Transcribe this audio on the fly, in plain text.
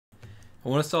I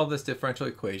want to solve this differential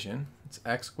equation. It's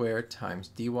x squared times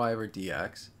dy over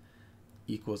dx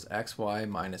equals xy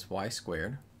minus y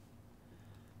squared.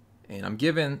 And I'm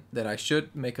given that I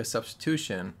should make a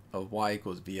substitution of y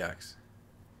equals vx.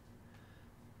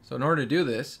 So in order to do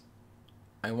this,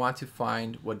 I want to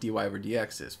find what dy over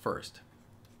dx is first.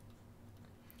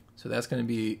 So that's going to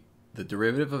be the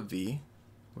derivative of v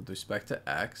with respect to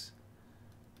x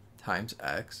times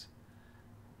x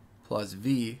plus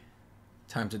v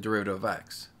times the derivative of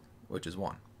x, which is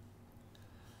 1.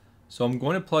 So I'm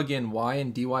going to plug in y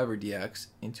and dy over dx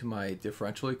into my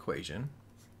differential equation.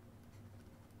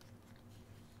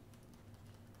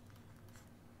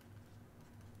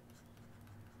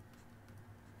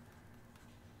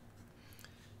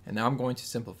 And now I'm going to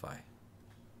simplify.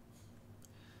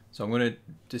 So I'm going to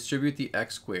distribute the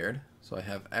x squared. So I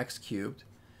have x cubed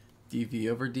dv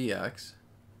over dx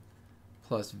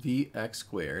plus vx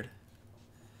squared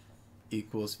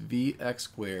equals vx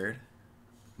squared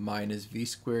minus v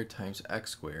squared times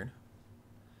x squared.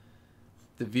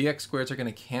 The vx squareds are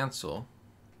going to cancel.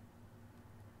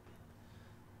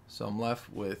 So I'm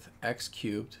left with x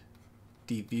cubed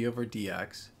dv over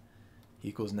dx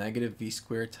equals negative v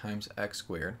squared times x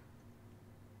squared.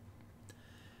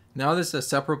 Now this is a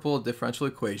separable differential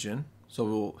equation, so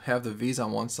we'll have the v's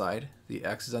on one side, the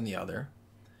x's on the other.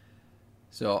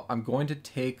 So I'm going to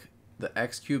take the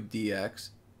x cubed dx,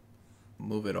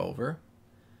 move it over,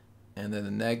 and then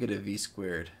the negative v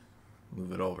squared,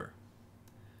 move it over.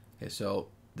 Okay, so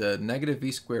the negative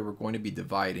v squared we're going to be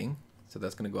dividing, so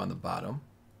that's going to go on the bottom.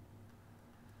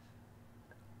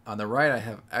 On the right I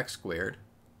have x squared.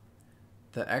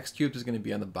 The x cubed is going to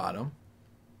be on the bottom,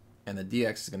 and the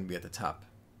dx is going to be at the top.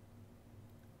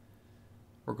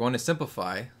 We're going to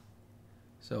simplify,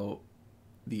 so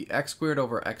the x squared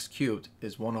over x cubed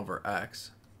is 1 over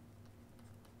x.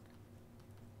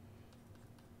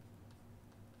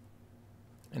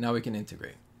 And now we can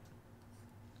integrate.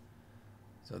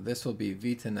 So this will be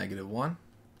v to negative 1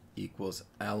 equals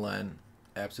ln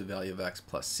absolute value of x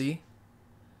plus c.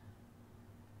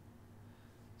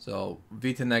 So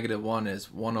v to negative 1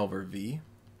 is 1 over v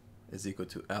is equal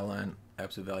to ln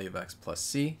absolute value of x plus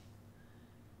c.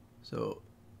 So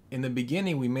in the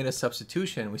beginning we made a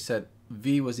substitution. We said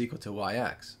v was equal to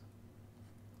yx.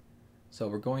 So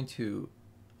we're going to,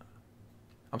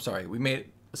 we made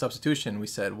a substitution. We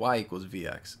said y equals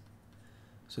vx.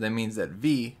 So that means that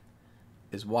v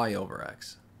is y over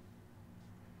x.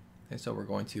 Okay, so we're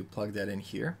going to plug that in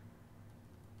here.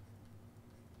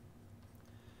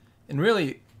 And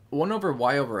really, 1 over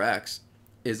y over x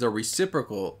is the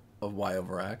reciprocal of y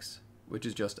over x, which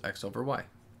is just x over y.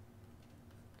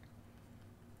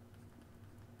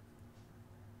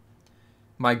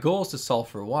 My goal is to solve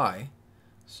for y,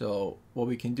 so what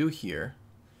we can do here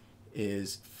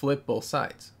is flip both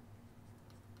sides.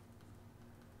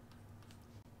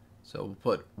 So we'll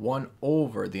put 1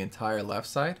 over the entire left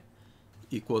side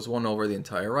equals 1 over the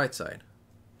entire right side.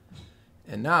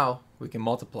 And now we can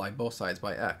multiply both sides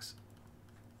by x.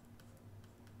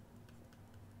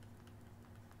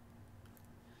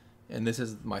 And this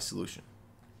is my solution.